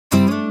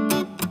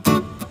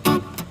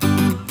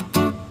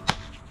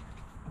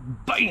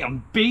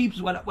Bam,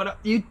 babes, what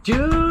up,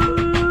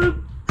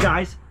 YouTube?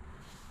 Guys,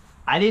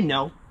 I didn't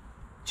know.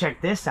 Check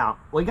this out.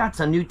 We got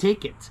some new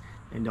tickets.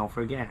 And don't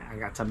forget, I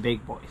got some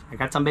big boys.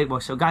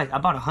 So guys, I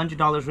bought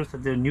 $100 worth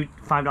of the new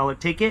 $5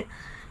 ticket.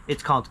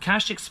 It's called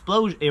Cash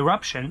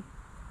Eruption.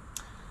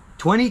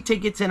 20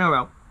 tickets in a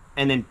row.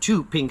 And then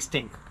 2 pink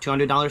stink.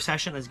 $200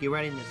 session. Let's get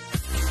right into this.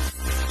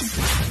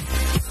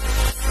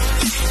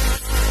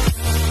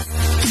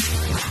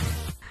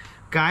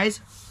 Guys,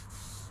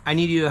 I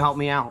need you to help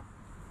me out.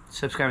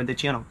 Subscribe to the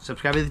channel.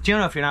 Subscribe to the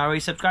channel if you're not already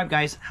subscribed,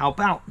 guys.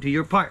 Help out. Do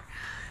your part.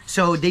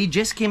 So they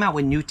just came out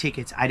with new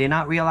tickets. I did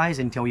not realize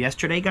until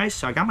yesterday, guys.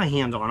 So I got my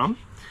hands on them.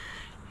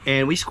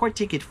 And we scored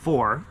ticket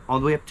 4 all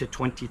the way up to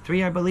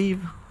 23, I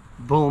believe.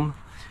 Boom.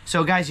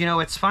 So guys, you know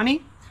what's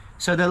funny?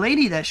 So the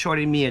lady that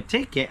shorted me a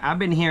ticket, I've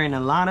been hearing a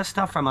lot of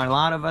stuff from a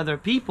lot of other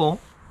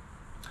people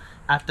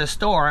at the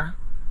store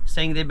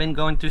saying they've been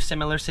going through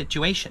similar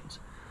situations.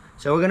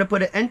 So we're going to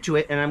put an end to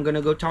it, and I'm going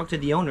to go talk to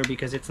the owner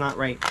because it's not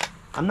right.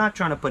 I'm not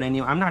trying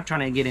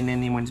to get in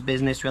anyone's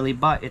business really,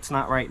 but it's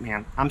not right,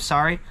 man. I'm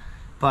sorry,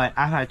 but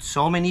I've had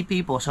so many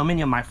people, so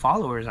many of my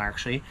followers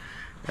actually,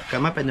 that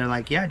come up and they're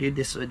like, yeah, dude,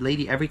 this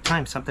lady, every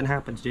time something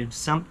happens, dude.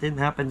 Something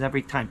happens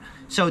every time.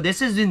 So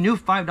this is the new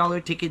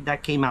 $5 ticket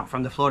that came out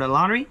from the Florida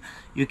Lottery.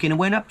 You can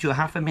win up to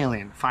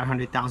 $500,000,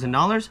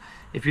 $500,000.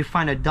 If you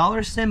find a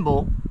dollar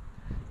symbol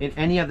in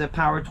any of the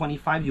Power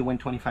 25, you win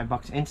 25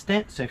 bucks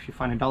instant. So if you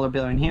find a dollar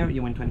bill in here,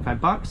 you win 25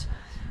 bucks.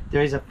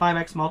 There is a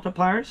 5x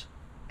multipliers.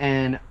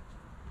 And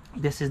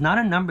this is not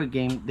a number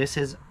game, this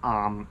is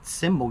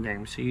symbol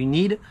game. So you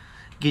need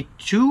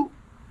you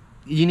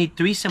need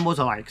 3 symbols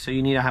alike. So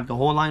you need to have the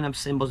whole line of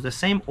symbols the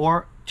same,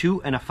 or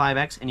 2 and a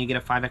 5x, and you get a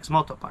 5x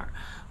multiplier.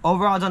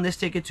 Overall on this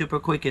ticket, super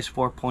quick, is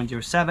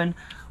 4.07.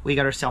 We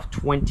got ourselves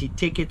 20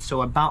 tickets,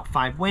 so about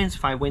 5 wins.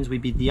 5 wins, we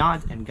beat the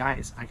odds. And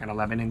guys, I got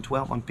 11 and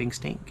 12 on pink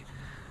stink.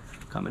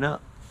 Coming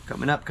up,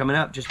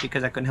 just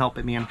because I couldn't help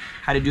it, man.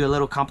 Had to do a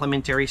little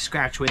complimentary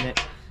scratch with it,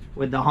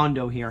 with the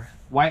Hondo here.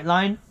 White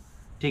line,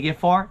 ticket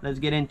 4. Let's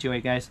get into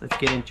it, guys. Let's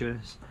get into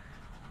this.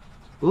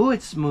 Ooh,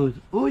 it's smooth.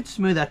 Ooh, it's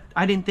smooth.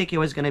 I didn't think it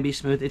was gonna be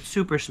smooth. It's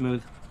super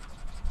smooth.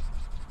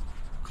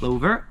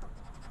 Clover.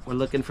 We're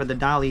looking for the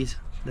dollies,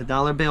 the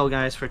dollar bill,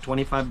 guys, for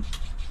 $25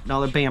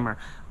 bammer.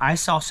 I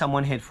saw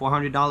someone hit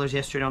 $400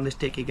 yesterday on this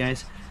ticket,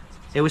 guys.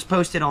 It was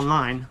posted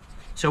online,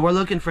 so we're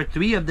looking for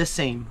 3 of the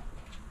same.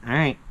 All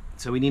right.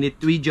 So we needed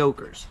 3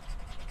 jokers.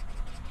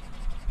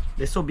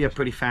 This will be a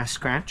pretty fast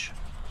scratch.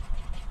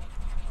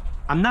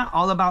 I'm not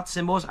all about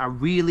symbols. I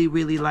really,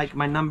 really like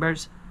my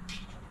numbers.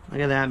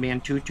 Look at that,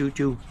 man.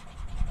 222.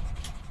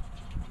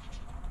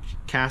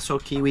 Castle,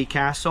 Kiwi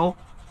Castle.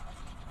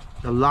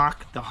 The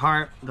lock, the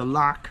heart, the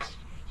lock.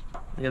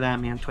 Look at that,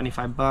 man.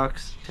 25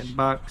 bucks, 10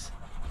 bucks.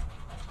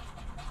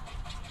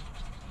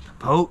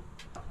 The boat.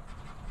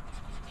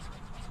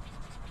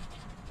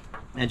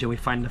 Imagine we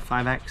find the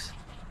 5x.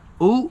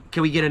 Ooh,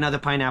 can we get another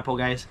pineapple,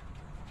 guys?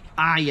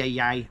 Ay, ay,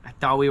 ay. I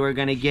thought we were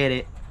gonna get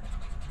it.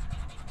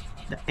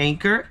 The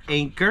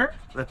anchor.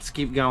 Let's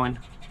keep going.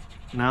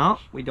 No,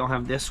 we don't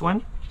have this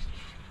one.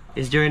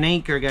 Is there an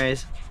anchor,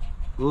 guys?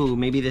 Ooh,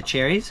 maybe the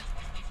cherries?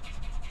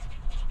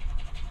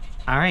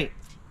 Alright.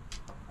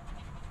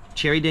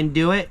 Cherry didn't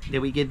do it. Did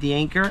we get the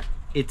anchor?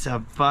 It's a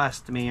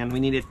bust, man. We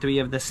needed 3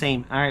 of the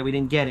same. Alright, we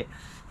didn't get it.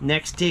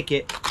 Next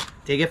ticket.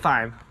 Ticket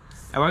 5.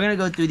 And we're gonna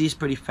go through these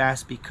pretty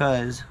fast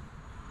because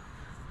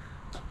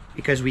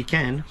we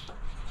can.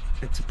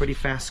 It's a pretty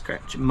fast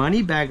scratch.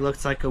 Money bag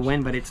looks like a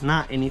win, but it's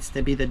not. It needs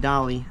to be the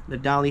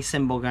dolly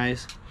symbol,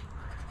 guys.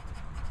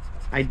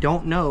 I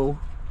don't know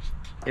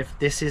if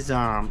this is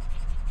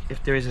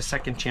if there is a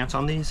second chance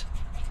on these.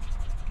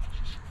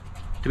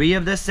 3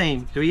 of the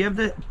same. 3 of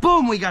the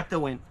boom, we got the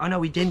win. Oh no,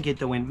 we didn't get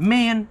the win.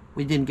 Man,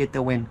 we didn't get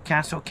the win.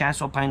 Castle,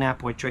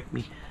 pineapple. It tricked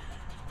me.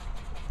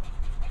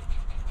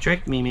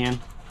 Tricked me, man.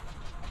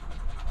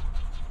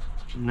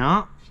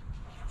 No.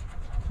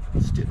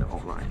 Let's do the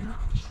whole line.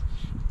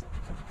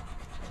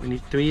 We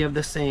need 3 of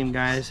the same,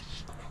 guys.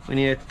 We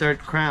need a 3rd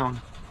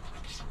crown.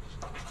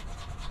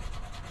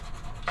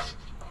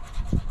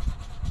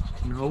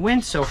 No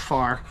win so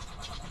far.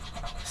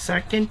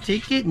 Second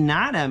ticket,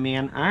 nada,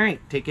 man. Alright,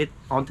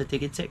 on to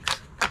ticket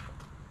 6.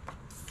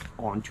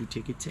 On to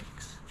ticket 6.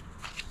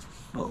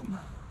 Boom.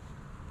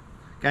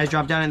 Guys,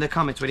 drop down in the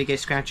comments. What are you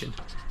guys scratching?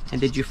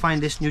 And did you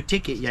find this new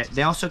ticket yet?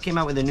 They also came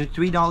out with a new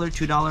 $3,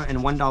 $2, and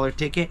 $1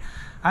 ticket.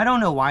 I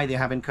don't know why they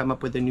haven't come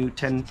up with a new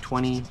 10,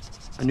 20,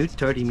 a new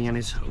 30, man.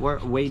 We're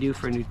way due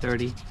for a new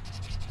 30.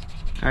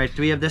 Alright,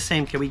 3 of the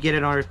same. Can we get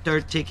it on our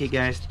 3rd ticket,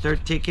 guys?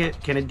 3rd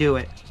ticket, can it do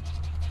it?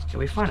 Can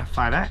we find a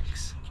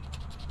 5x?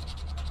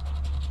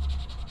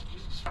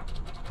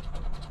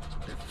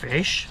 The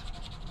fish.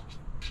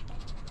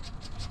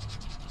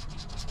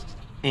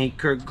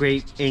 Anchor,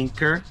 great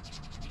anchor.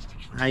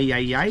 Ay,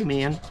 ay, ay,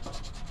 man.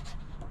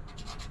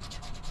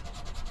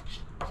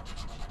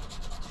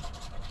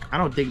 I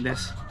don't dig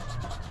this.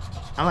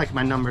 I like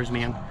my numbers,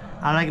 man.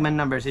 I like my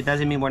numbers. It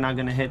doesn't mean we're not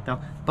gonna hit though.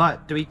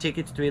 But 3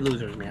 tickets, 3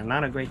 losers, man.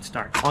 Not a great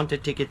start. On to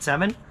ticket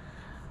 7.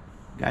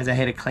 Guys, I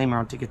hit a claimer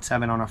on ticket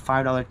 7 on a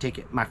 $5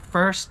 ticket. My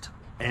first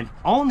and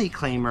only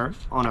claimer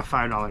on a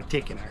 $5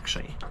 ticket,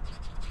 actually.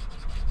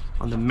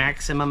 On the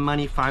maximum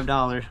money,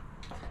 $5.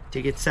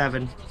 Ticket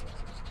 7.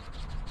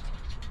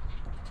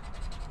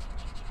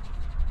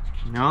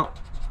 No.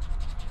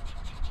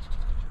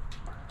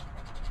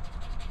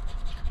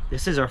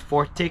 This is our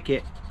 4th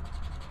ticket.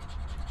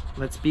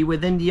 Let's be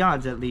within the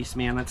odds at least,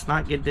 man. Let's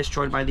not get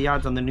destroyed by the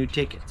odds on the new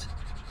tickets.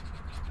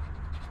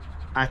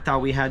 I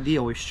thought we had the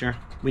oyster.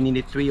 We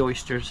needed 3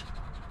 oysters.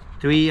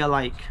 3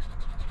 alike.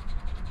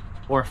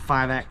 Or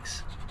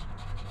 5x.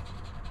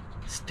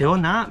 Still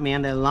not,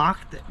 man. They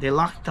locked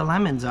the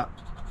lemons up.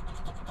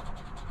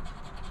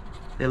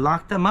 They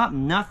locked them up.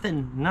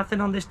 Nothing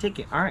on this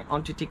ticket. Alright,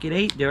 on to ticket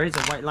 8. There is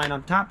a white line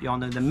on top. Y'all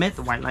know the myth.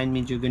 The white line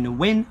means you're gonna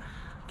win.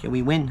 Can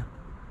we win?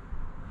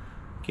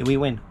 Can we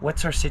win?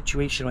 What's our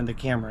situation when the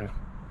camera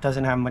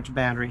doesn't have much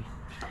battery?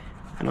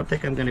 I don't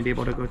think I'm gonna be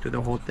able to go through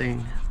the whole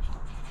thing.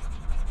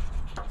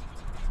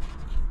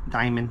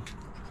 Diamond.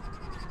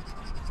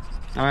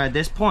 Alright, at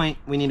this point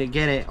we need to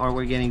get it or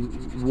we're getting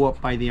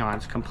whooped by the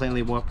odds.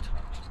 Completely whooped.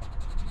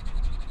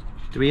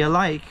 3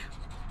 alike.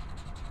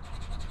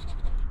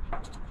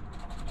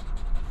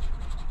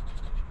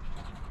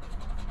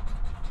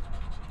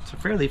 It's a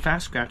fairly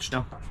fast scratch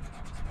though.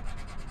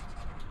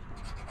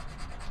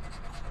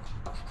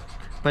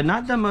 But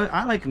not the most.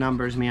 I like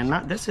numbers,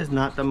 man. This is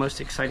not the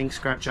most exciting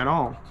scratch at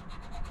all.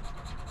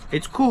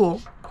 It's cool.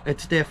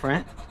 It's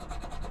different.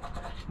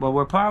 But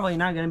we're probably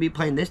not going to be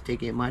playing this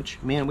ticket much.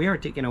 Man, we are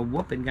taking a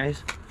whooping,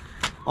 guys.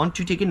 On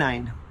to ticket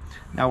 9.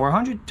 Now, we're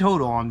 100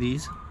 total on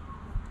these.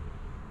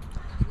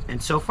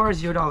 And so far,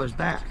 $0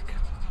 back.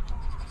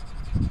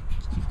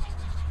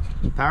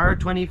 Power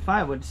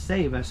 25 would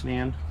save us,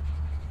 man.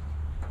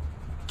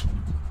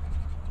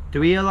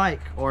 3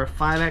 alike or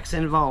 5x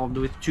involved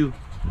with 2.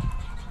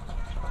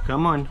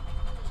 Come on.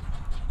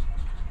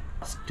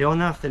 Still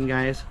nothing,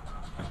 guys.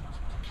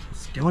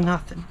 Still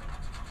nothing.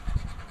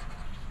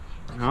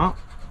 No.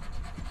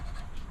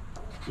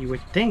 You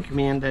would think,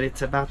 man, that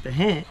it's about to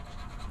hit.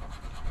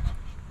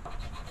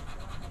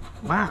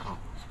 Wow.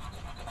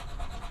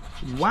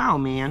 Wow,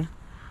 man.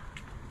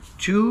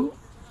 2,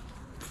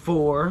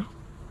 4,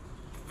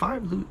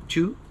 5,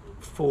 2,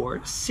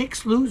 4,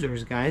 6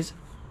 losers, guys.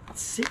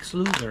 6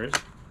 losers.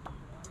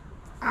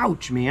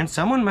 Ouch, man.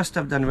 Someone must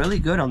have done really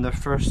good on the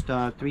first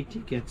 3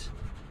 tickets.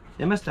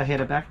 They must have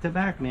hit a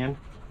back-to-back, man.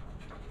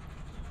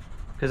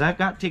 Because I've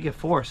got ticket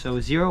 4, so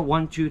 0,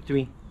 1, 2,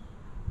 3.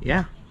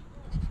 Yeah.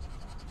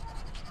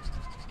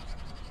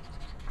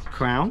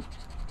 Crown.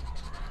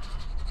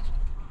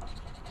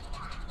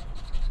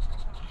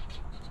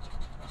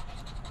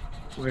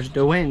 Where's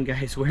the win,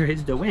 guys? Where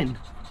is the win?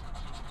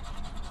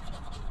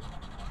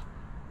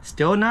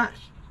 Still not.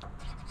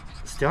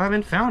 Still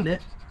haven't found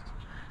it.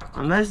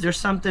 Unless there's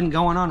something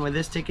going on with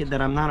this ticket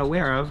that I'm not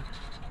aware of.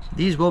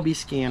 These will be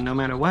scanned no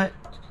matter what.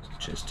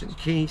 Just in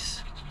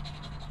case.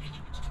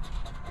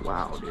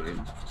 Wow,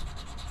 dude.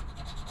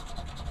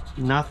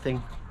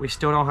 Nothing. We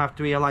still don't have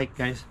 3 alike,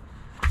 guys.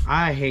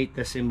 I hate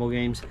the symbol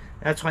games.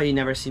 That's why you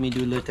never see me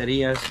do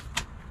loterias.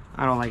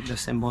 I don't like the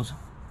symbols.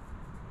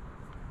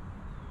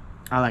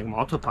 I like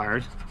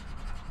multipliers.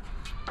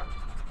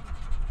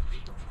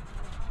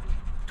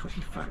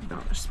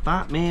 $25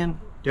 spot, man.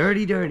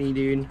 Dirty,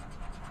 dude.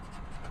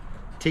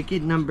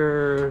 Ticket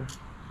number,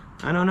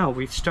 I don't know.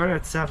 We start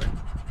at 7.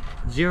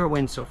 0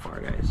 wins so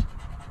far, guys.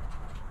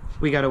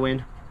 We gotta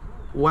win.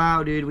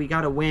 Wow, dude, we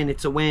gotta win.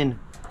 It's a win.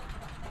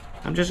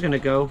 I'm just gonna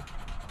go.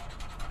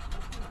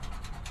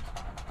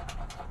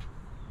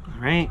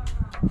 Alright.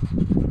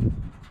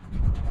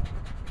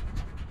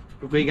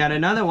 We got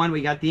another one.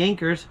 We got the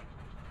anchors.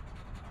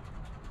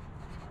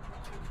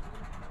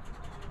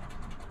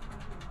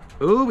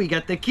 Ooh, we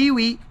got the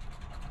kiwi.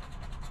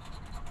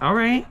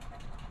 Alright.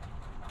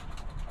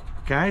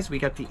 Guys, we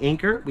got the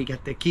anchor, we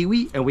got the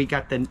kiwi, and we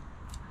got the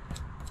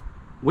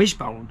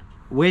wishbone.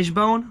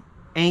 Wishbone,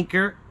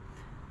 anchor,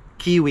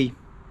 kiwi.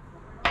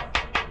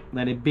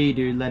 Let it be,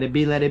 dude. Let it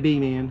be,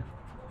 man.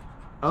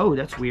 Oh,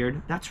 that's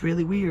weird. That's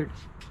really weird.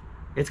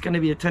 It's gonna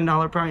be a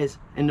 $10 prize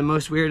in the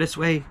most weirdest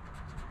way.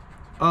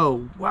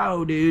 Oh,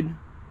 wow, dude.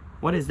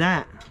 What is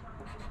that?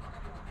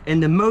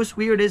 In the most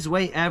weirdest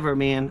way ever,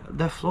 man.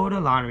 The Florida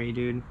lottery,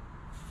 dude.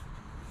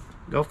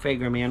 Go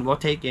figure, man. We'll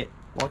take it.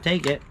 We'll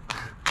take it.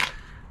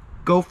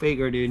 Go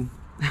figure, dude.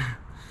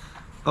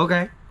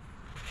 Okay.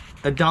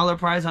 A $1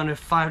 prize on a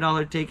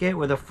 $5 ticket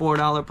with a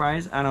 $4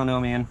 prize? I don't know,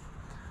 man.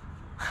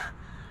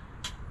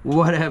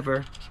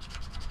 Whatever.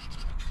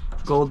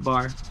 Gold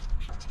bar.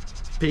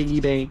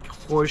 Piggy bank.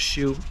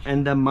 Horseshoe.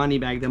 And the money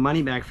bag. The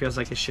money bag feels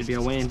like it should be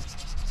a win.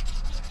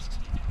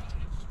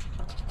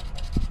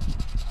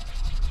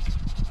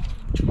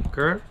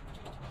 Joker.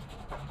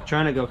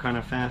 Trying to go kind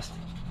of fast.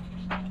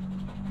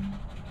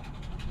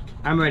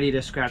 I'm ready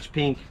to scratch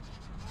pink.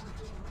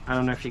 I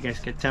don't know if you guys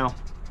could tell.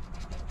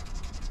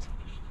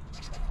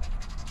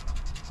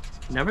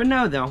 Never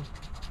know though.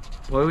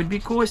 What would be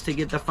cool is to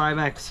get the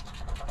 5x.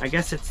 I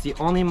guess it's the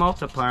only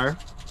multiplier.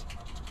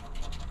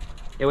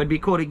 It would be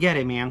cool to get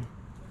it, man.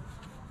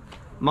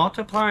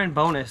 Multiplier and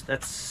bonus,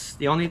 that's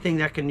the only thing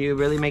that can you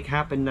really make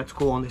happen that's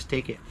cool on this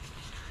ticket.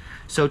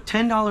 So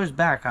 $10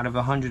 back out of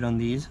 100 on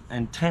these,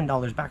 and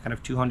 $10 back out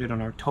of 200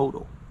 on our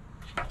total.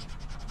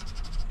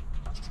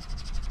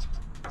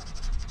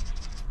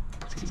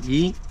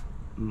 Piggy,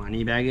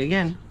 money bag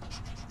again.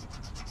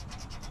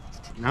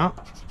 No.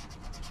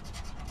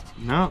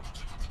 No.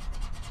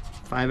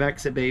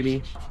 5x it,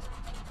 baby.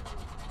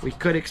 We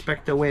could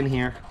expect a win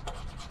here.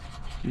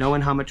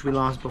 Knowing how much we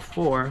lost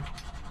before,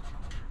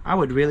 I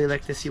would really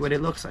like to see what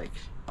it looks like.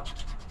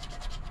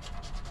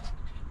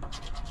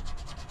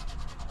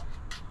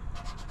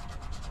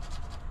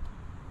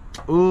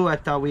 Ooh, I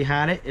thought we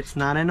had it. It's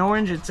not an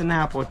orange, it's an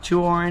apple.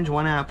 2 orange,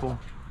 1 apple.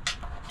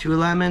 2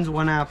 lemons,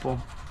 1 apple.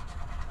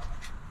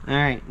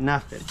 Alright,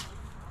 nothing.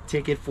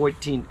 Ticket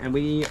 14. And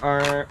we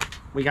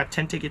got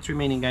 10 tickets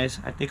remaining, guys.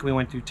 I think we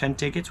went through 10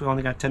 tickets. We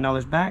only got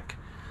 $10 back.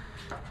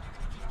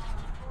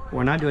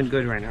 We're not doing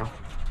good right now.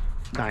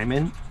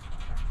 Diamond.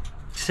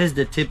 This is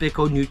the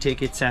typical new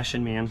ticket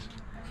session, man.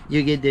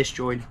 You get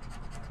destroyed.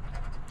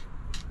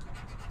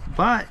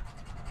 But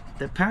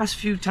the past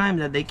few times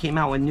that they came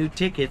out with new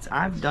tickets,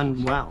 I've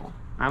done well.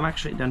 I've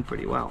actually done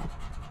pretty well.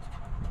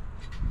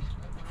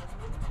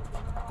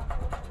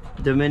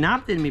 The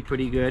Monop did me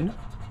pretty good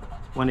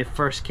when it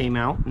first came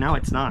out. Now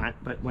it's not,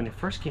 but when it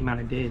first came out,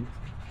 it did.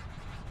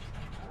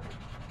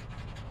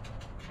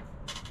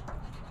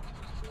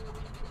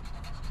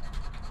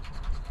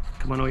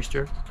 Come on,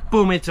 oyster.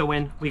 Boom, it's a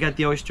win. We got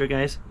the oyster,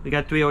 guys. We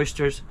got 3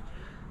 oysters.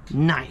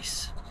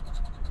 Nice.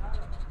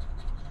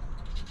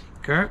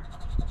 Kurt.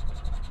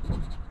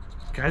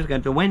 Guys, we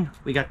got the win.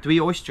 We got 3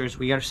 oysters.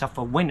 We got ourselves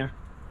a winner.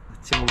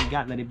 Let's see what we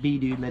got. Let it be,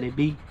 dude. Let it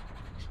be.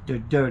 The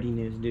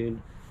dirtiness,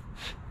 dude.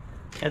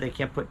 Yeah, they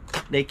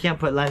can't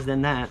put less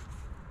than that.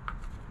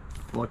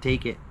 We'll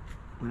take it.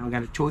 We don't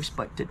got a choice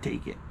but to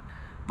take it.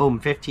 Boom,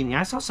 15. Yeah,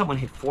 I saw someone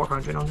hit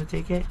 400 on the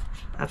ticket.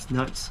 That's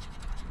nuts.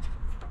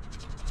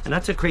 And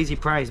that's a crazy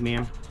prize,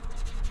 man.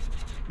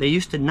 They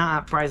used to not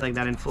have prize like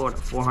that in Florida.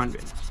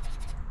 400.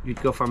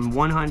 You'd go from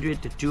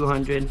 100 to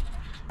 200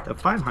 to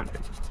 500.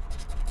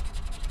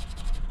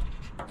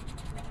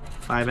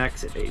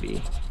 5x it,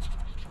 baby.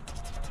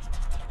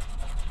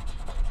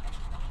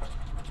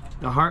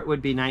 The heart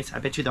would be nice. I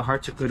bet you the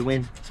heart's a good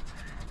win.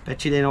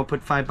 Bet you they don't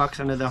put $5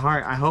 under the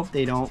heart. I hope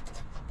they don't.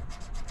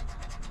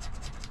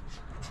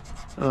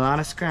 A lot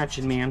of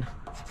scratching, man.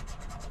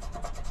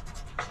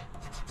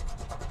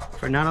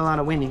 For not a lot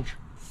of winning.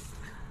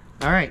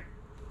 Alright.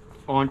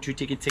 On to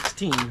ticket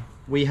 16.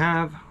 We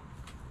have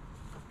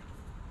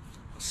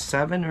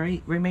 7 or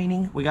 8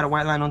 remaining. We got a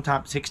white line on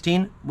top.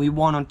 16. We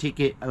won on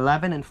ticket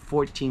 11 and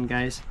 14,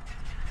 guys.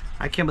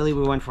 I can't believe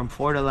we went from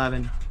 4 to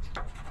 11.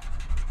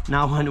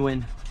 Now 1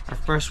 win. Our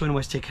first win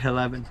was ticket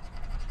 11.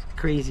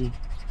 Crazy.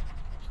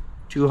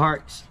 2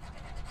 hearts.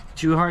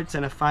 2 hearts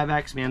and a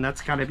 5x, man.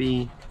 That's gotta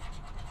be...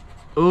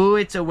 Ooh,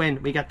 it's a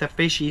win. We got the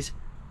fishies.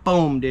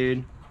 Boom,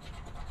 dude.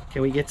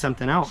 Can we get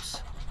something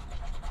else?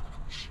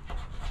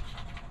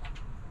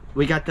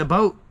 We got the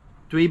boat.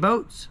 3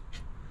 boats.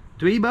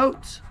 3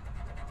 boats.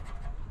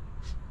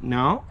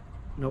 No.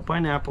 No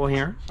pineapple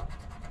here.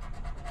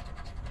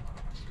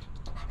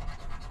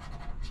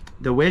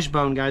 The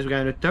wishbone, guys. We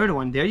got a 3rd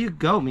one. There you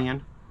go,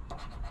 man.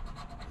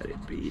 Let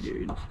it be,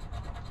 dude.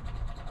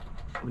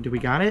 Do we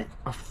got it?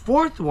 A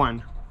 4th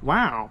one.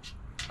 Wow.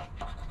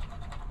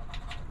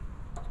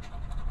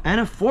 And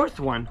a 4th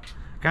one.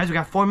 Guys, we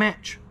got 4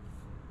 match.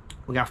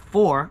 We got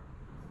 4,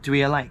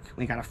 3 alike.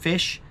 We got a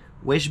fish,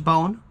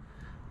 wishbone,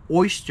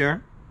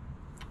 oyster.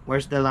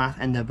 Where's the last?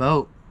 And the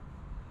boat.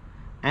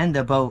 And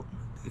the boat.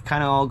 It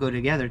kind of all go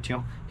together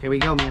too. Here we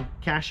go, man.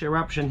 Cash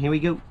Eruption. Here we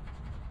go.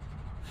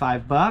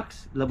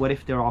 $5. What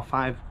if they're all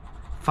 5?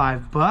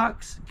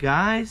 $5,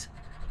 guys.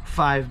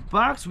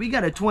 $5. We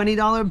got a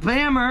 $20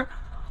 bammer.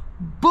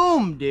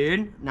 Boom,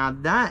 dude. Now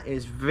that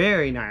is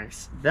very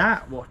nice.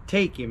 That will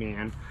take you,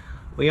 man.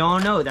 We all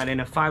know that in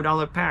a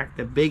 $5 pack,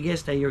 the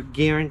biggest that you're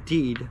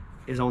guaranteed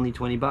is only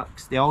 20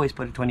 bucks. They always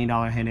put a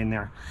 $20 hit in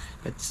there.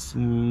 It's a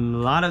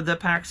lot of the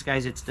packs,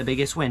 guys. It's the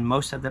biggest win.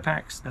 Most of the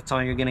packs. That's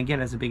all you're gonna get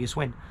as the biggest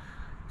win.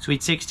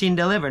 Sweet 16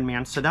 delivered,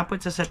 man. So that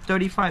puts us at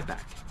 35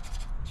 back.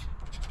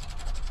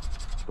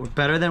 We're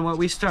better than what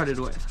we started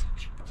with.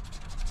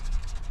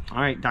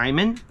 All right,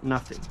 diamond,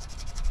 nothing.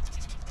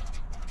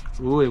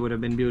 Ooh, it would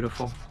have been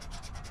beautiful.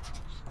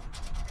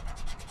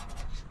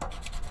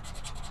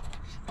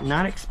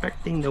 Not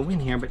expecting the win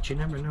here, but you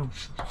never know.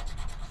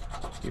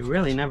 You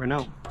really never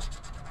know.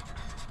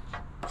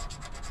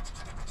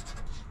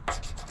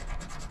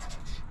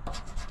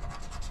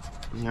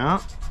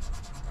 No.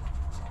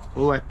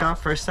 Ooh, I thought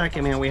for a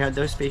second, man, we had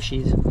those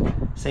fishies.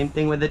 Same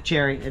thing with the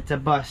cherry. It's a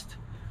bust.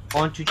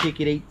 On to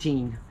ticket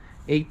 18.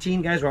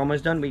 18, guys, we're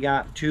almost done. We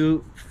got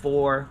 2,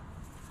 4,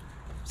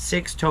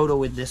 6 total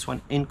with this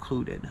one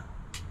included.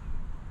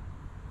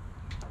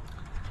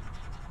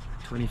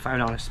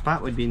 $25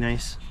 spot would be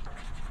nice.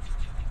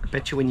 I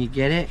bet you when you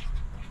get it,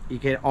 you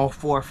get all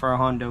 4 for a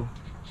Hondo.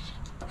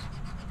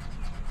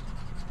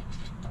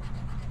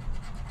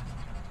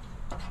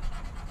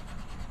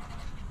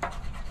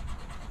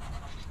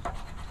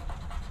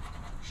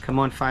 Come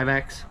on,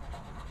 5X.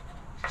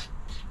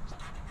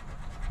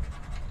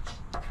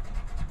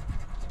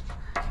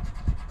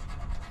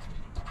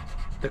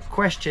 The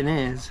question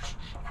is,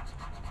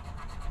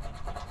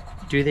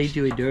 do they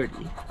do it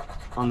dirty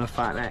on the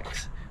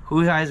 5X? Who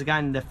has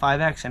gotten the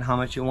 5X and how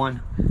much you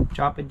won?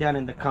 Drop it down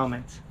in the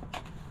comments.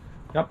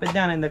 Drop it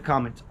down in the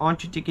comments. On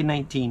to ticket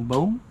 19.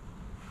 Boom.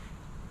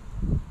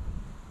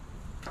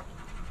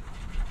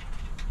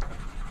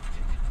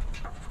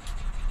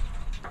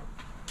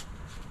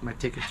 My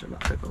tickets are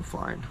about to go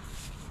flying.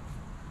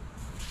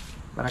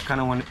 But I kind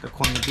of wanted the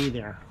coin to be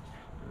there.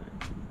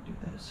 Do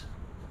this.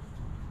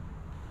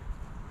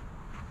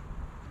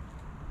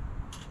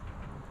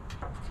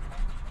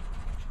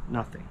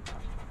 Nothing.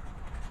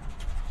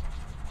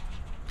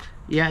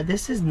 Yeah,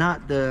 this is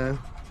not the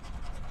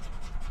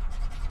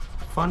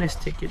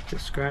funnest ticket to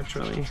scratch,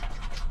 really.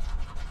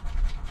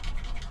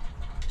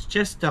 It's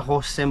just the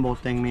whole symbol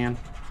thing, man.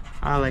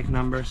 I like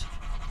numbers.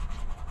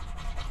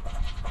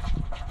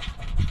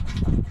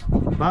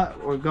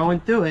 But we're going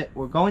through it.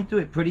 We're going through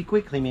it pretty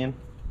quickly, man.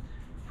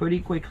 Pretty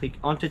quickly.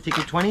 On to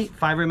ticket 20.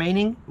 5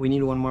 remaining. We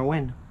need one more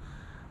win.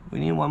 We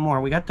need one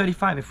more. We got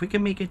 35. If we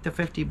can make it to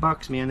 50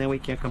 bucks, man, then we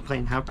can't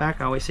complain.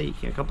 Halfback, I always say you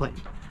can't complain.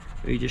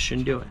 Or you just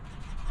shouldn't do it.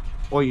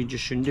 Or you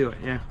just shouldn't do it,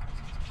 yeah.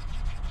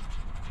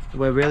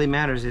 What really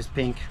matters is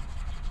pink.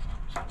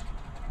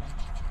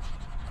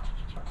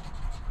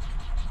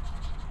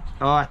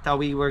 Oh, I thought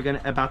we were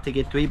about to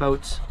get 3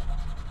 boats.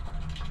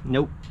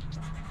 Nope.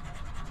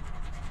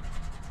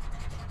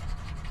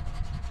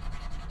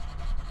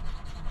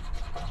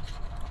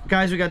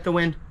 Guys, we got the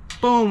win.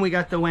 Boom, we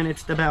got the win.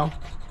 It's the bell.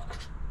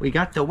 We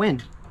got the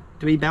win.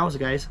 3 bells,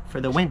 guys,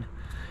 for the win.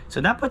 So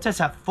that puts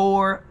us at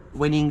 4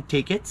 winning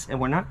tickets,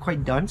 and we're not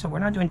quite done, so we're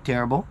not doing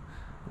terrible.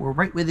 We're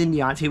right within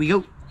the odds. Here we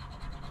go.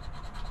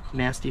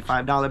 Nasty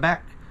 $5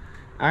 back.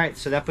 All right,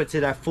 so that puts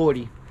it at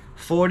 40.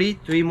 40,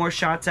 3 more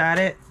shots at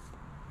it.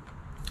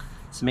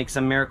 Let's make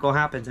some miracle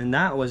happen. And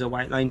that was a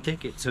white line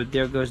ticket. So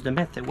there goes the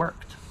myth. It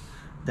worked.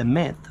 The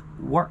myth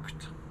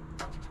worked.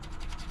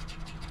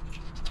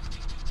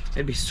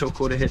 It'd be so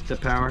cool to hit the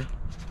power.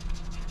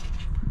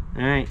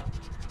 All right.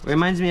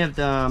 Reminds me of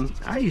the,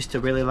 I used to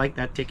really like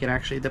that ticket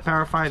actually. The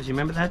Power 5s, you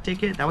remember that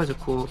ticket? That was a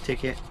cool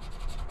ticket.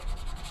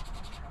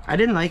 I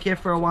didn't like it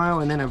for a while,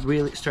 and then I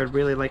really started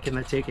liking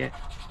the ticket.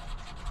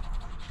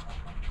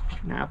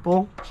 An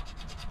apple.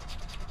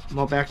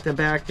 More back to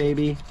back,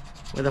 baby.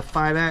 With a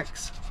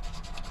 5X.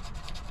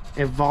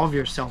 Involve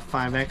yourself,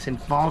 5X.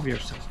 Involve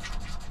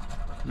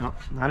yourself. No,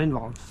 not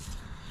involved.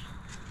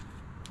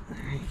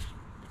 Alright.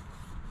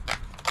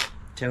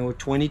 So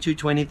 22,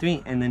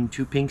 23, and then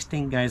 2 pink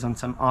stink, guys, on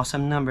some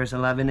awesome numbers,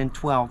 11 and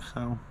 12.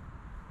 So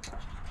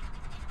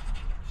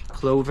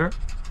clover,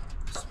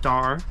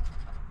 star,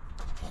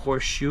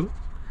 horseshoe,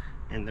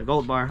 and the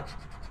gold bar.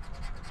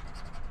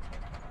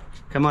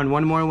 Come on,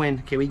 one more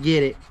win. Can we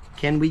get it?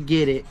 Can we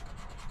get it?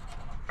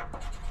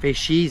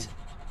 Fishies.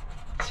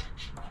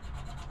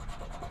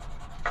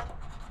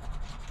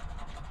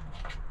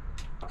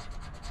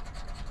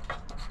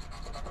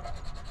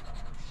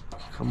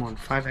 Come on,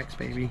 5X,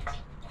 baby.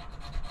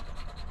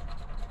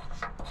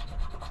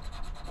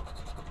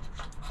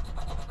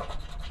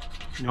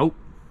 Nope.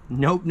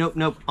 Nope, nope,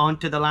 nope. On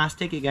to the last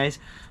ticket, guys.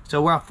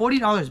 So we're at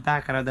 $40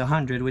 back out of the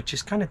 100, which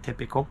is kind of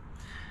typical.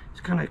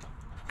 It's kind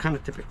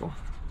of typical.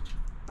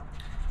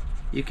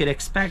 You could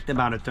expect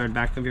about a third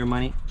back of your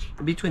money.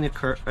 Between a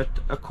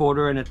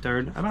quarter and a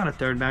third. About a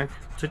third back.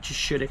 That's what you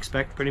should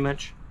expect, pretty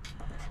much.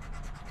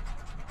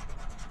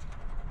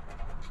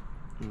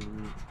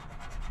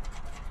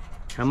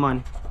 Come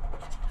on.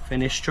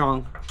 Finish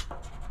strong.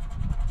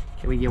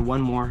 Can we get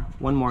one more?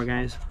 One more,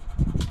 guys.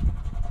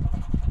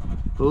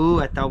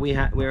 Ooh, I thought we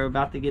were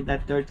about to get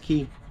that 3rd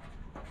key.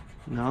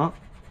 No.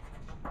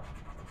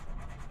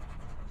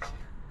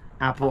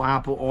 Apple,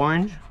 apple,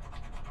 orange.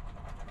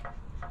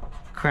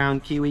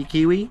 Crown, kiwi,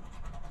 kiwi.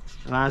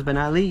 Last but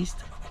not least,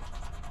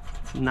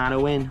 it's not a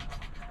win.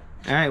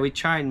 All right, we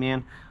tried,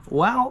 man.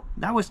 Well,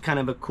 that was kind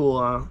of a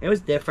cool, it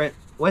was different.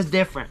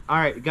 All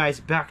right, guys,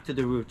 back to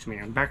the roots,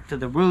 man. Back to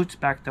the roots,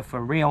 back to for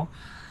real.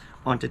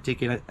 On to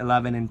ticket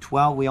 11 and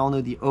 12. We all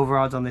know the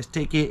overalls on this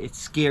ticket. It's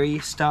scary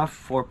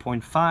stuff,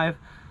 4.5.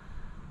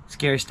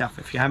 Scary stuff.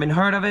 If you haven't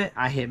heard of it,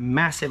 I hit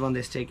massive on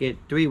this ticket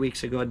 3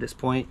 weeks ago at this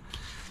point.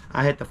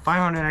 I hit the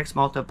 500x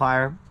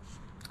multiplier.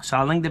 So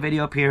I'll link the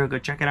video up here. Go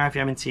check it out if you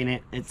haven't seen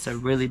it. It's a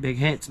really big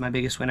hit. It's my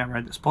biggest win ever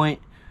at this point.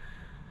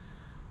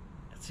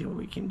 Let's see what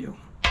we can do.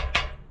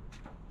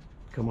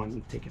 Come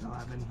on, ticket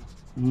 11.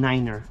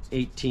 9er,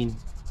 18,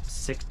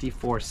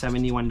 64,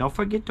 71. Don't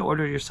forget to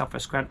order yourself a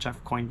scratch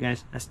off coin,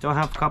 guys. I still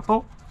have a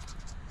couple,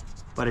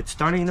 but it's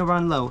starting to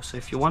run low. So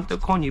if you want the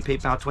coin, you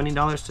PayPal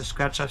 $20 to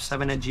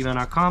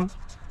scratchoff7@gmail.com.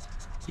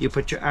 You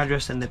put your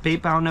address in the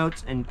PayPal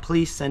notes, and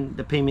please send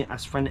the payment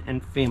as friend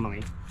and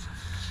family.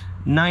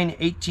 9,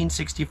 18,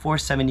 64,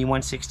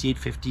 71, 68,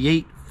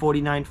 58,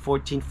 49,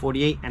 14,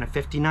 48, and a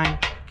 59.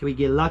 Can we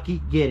get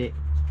lucky? Get it.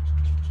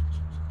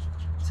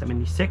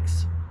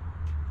 76.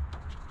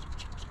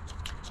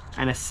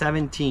 And a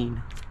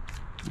 17.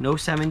 No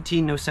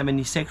 17, no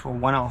 76. We're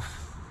one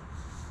off.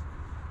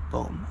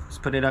 Boom. Let's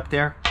put it up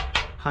there.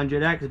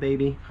 100x,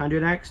 baby.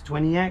 100x,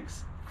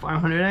 20x,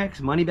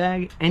 500x, money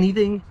bag,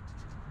 anything.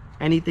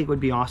 Anything would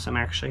be awesome,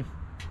 actually.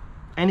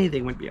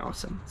 Anything would be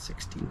awesome.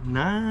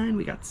 69.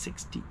 We got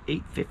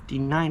 68,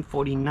 59,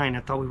 49. I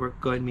thought we were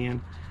good,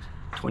 man.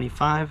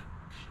 25.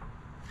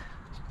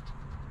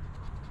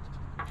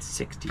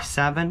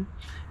 67.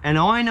 And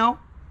all I know,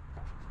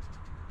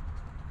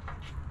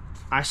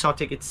 I saw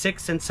tickets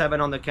 6 and 7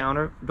 on the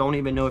counter. Don't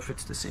even know if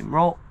it's the same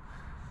roll.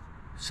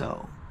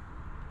 So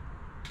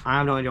I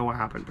have no idea what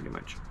happened, pretty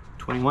much.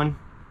 21.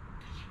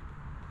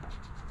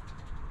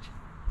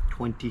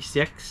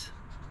 26.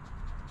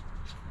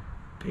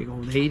 Big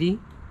old 80.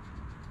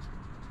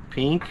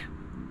 Pink.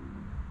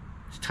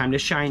 It's time to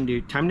shine,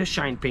 dude. Time to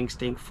shine, Pink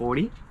Stink.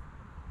 40.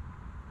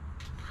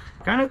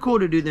 Kind of cool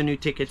to do the new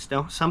tickets,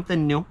 though.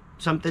 Something new.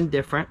 Something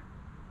different.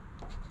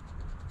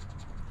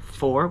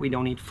 4. We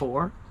don't need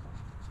 4.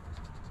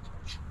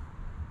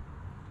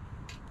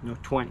 No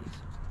 20s.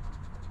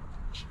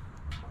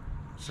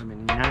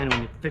 79. We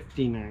need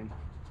 59.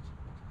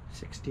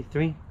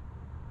 63.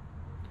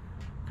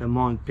 Come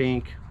on,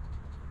 Pink.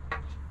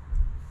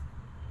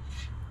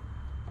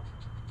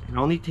 It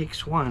only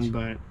takes 1,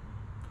 but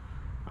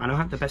I don't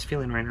have the best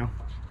feeling right now.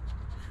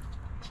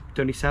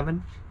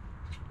 37.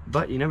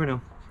 But you never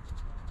know.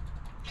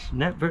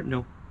 Never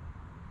know.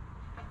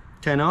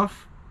 10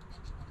 off.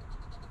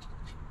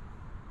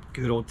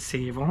 Good old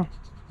save on.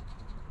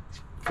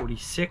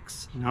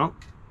 46. No.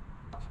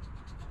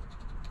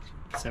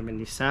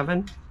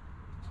 77.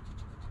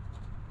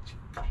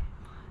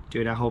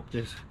 Dude, I hope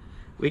this...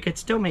 We could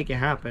still make it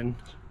happen.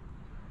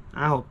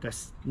 I hope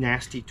this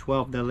nasty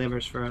 12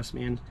 delivers for us,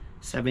 man.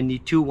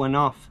 72, one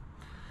off.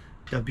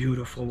 The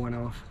beautiful one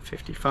off.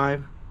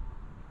 55.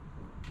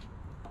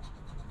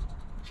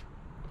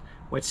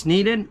 What's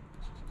needed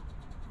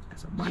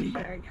is a money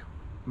bag.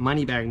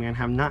 Money bag, man.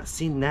 Have not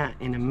seen that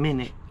in a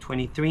minute.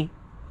 23.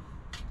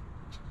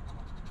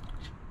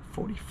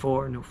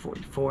 44. No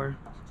 44.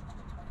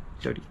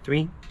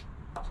 33.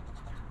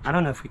 I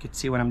don't know if we could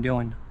see what I'm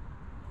doing.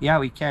 Yeah,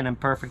 we can. I'm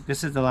perfect.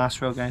 This is the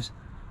last row, guys.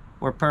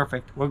 We're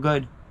perfect. We're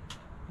good.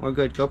 We're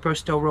good. GoPro's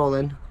still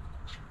rolling.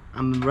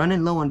 I'm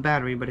running low on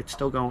battery, but it's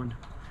still going.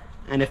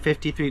 And at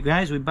 53,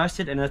 guys, we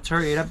busted, and let's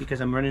hurry it up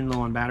because I'm running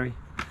low on battery.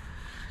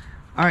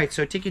 Alright,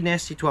 so ticket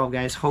nasty 12,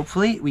 guys.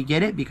 Hopefully we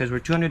get it because we're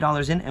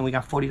 $200 in and we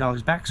got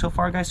 $40 back so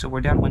far, guys. So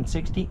we're down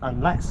 160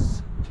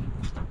 unless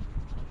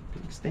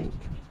big stink.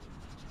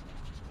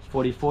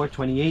 44,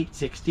 28,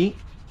 60,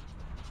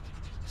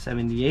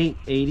 78,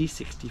 80,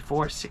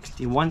 64,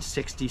 61,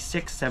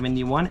 66,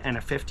 71, and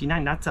a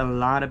 59. That's a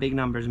lot of big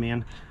numbers,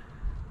 man.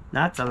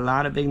 That's a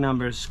lot of big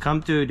numbers.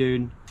 Come through,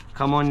 dude.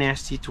 Come on,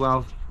 nasty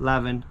 12,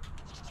 11,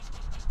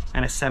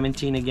 and a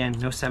 17 again.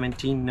 No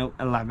 17, no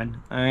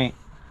 11. All right,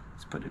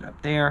 let's put it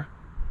up there.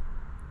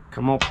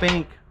 Come on,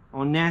 Pink.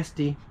 On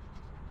nasty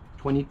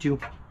 22. You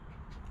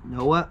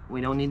know what?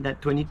 We don't need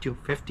that 22.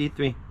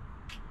 53.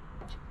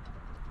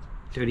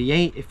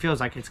 38. It feels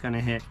like it's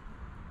gonna hit.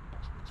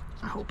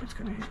 I hope it's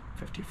gonna hit.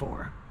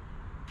 54.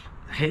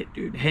 Hit,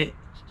 dude. Hit.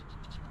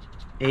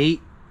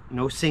 8.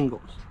 No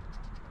singles.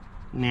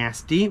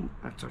 Nasty.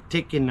 That's our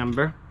ticket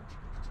number.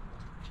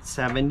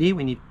 70.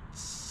 We need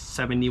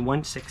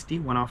 71, 60.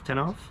 1 off, 10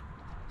 off.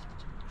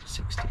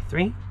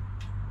 63.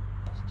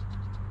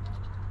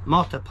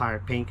 Multiplier,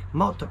 Pink.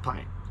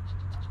 Multiply.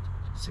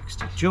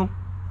 62.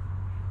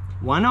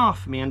 1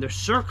 off, man. They're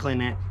circling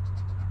it.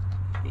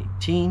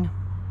 18.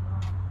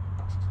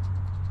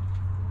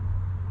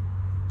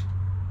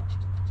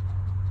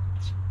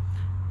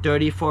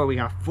 34. We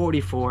got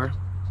 44.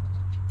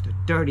 The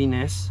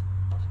dirtiness.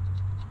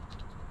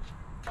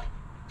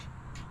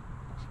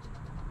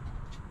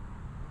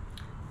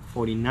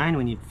 49.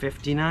 We need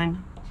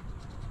 59.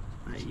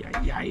 Ay,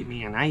 ay, ay,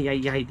 man. Ay,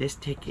 ay, ay. This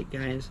ticket,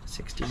 guys.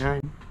 69.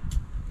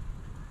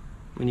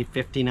 We need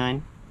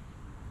 59.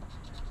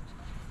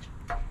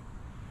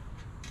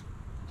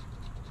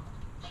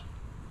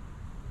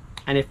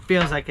 And it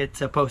feels like it's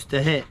supposed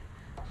to hit.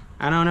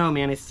 I don't know,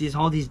 man. It's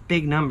all these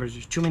big numbers.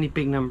 There's too many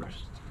big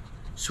numbers.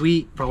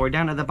 Sweet, but we're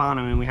down at the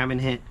bottom and we haven't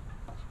hit.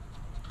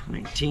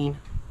 19.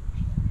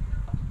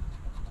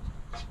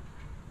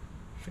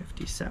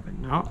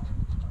 57. No.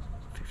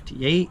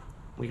 58.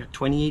 We got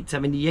 28,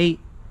 78,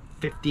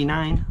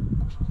 59,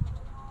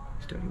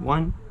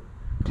 31.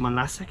 Come on,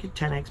 last second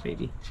 10x,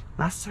 baby.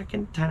 Last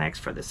second 10x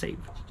for the save.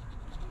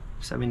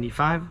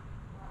 75.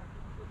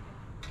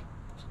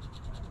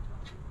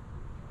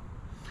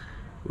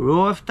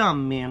 Rule of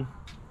thumb, man.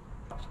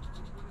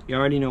 You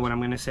already know what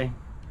I'm gonna say.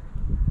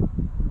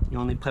 You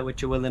only play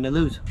what you're willing to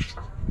lose.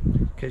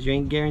 Because you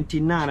ain't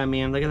guaranteed nada,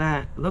 man. Look at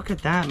that. Look at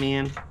that,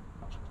 man.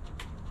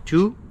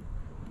 2.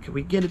 Can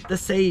we get it to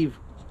save?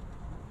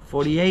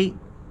 48.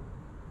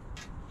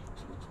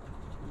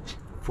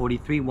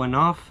 43, 1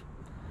 off.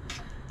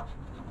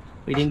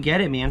 We didn't get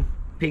it, man.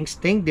 Pink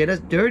Stink did us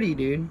dirty,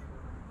 dude.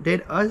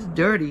 Did us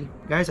dirty.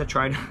 Guys, I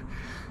tried.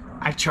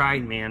 I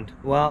tried, man.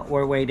 Well,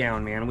 we're way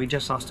down, man. We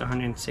just lost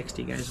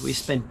 160, guys. We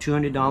spent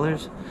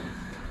 $200.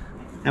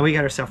 And we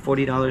got ourselves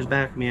 $40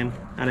 back, man.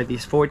 Out of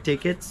these 4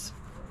 tickets,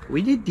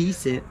 we did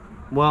decent.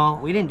 Well,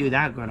 we didn't do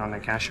that good on the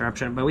Cash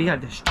Eruption, but we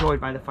got destroyed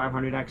by the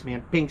 500X,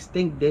 man. Pink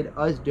Stink did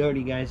us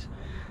dirty, guys.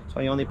 So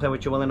you only play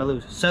what you're willing to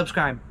lose.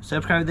 Subscribe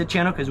to the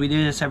channel, because we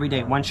do this every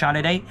day. 1 shot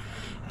a day.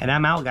 And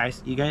I'm out,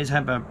 guys. You guys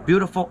have a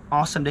beautiful,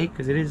 awesome day,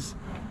 because it is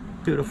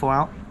beautiful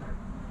out.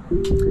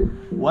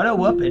 What a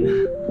whooping.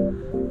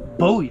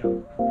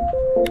 Booyah.